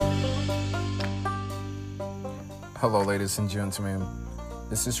Hello, ladies and gentlemen.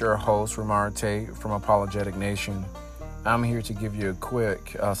 This is your host, Ramar Tate from Apologetic Nation. I'm here to give you a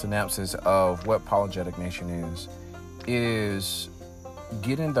quick synopsis of what Apologetic Nation is. It is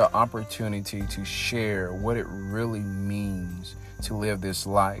getting the opportunity to share what it really means to live this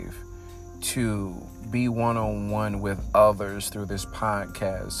life, to be one-on-one with others through this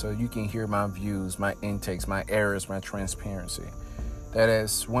podcast so you can hear my views, my intakes, my errors, my transparency. That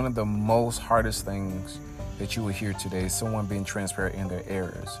is one of the most hardest things that you will hear today, someone being transparent in their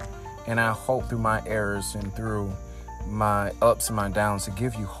errors. And I hope through my errors and through my ups and my downs to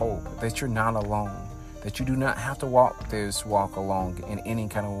give you hope that you're not alone, that you do not have to walk this walk alone in any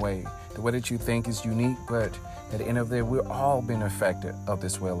kind of way. The way that you think is unique, but at the end of the day, we're all being affected of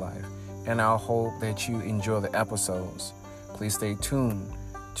this way of life. And I hope that you enjoy the episodes. Please stay tuned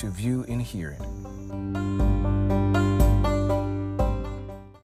to view and hear it.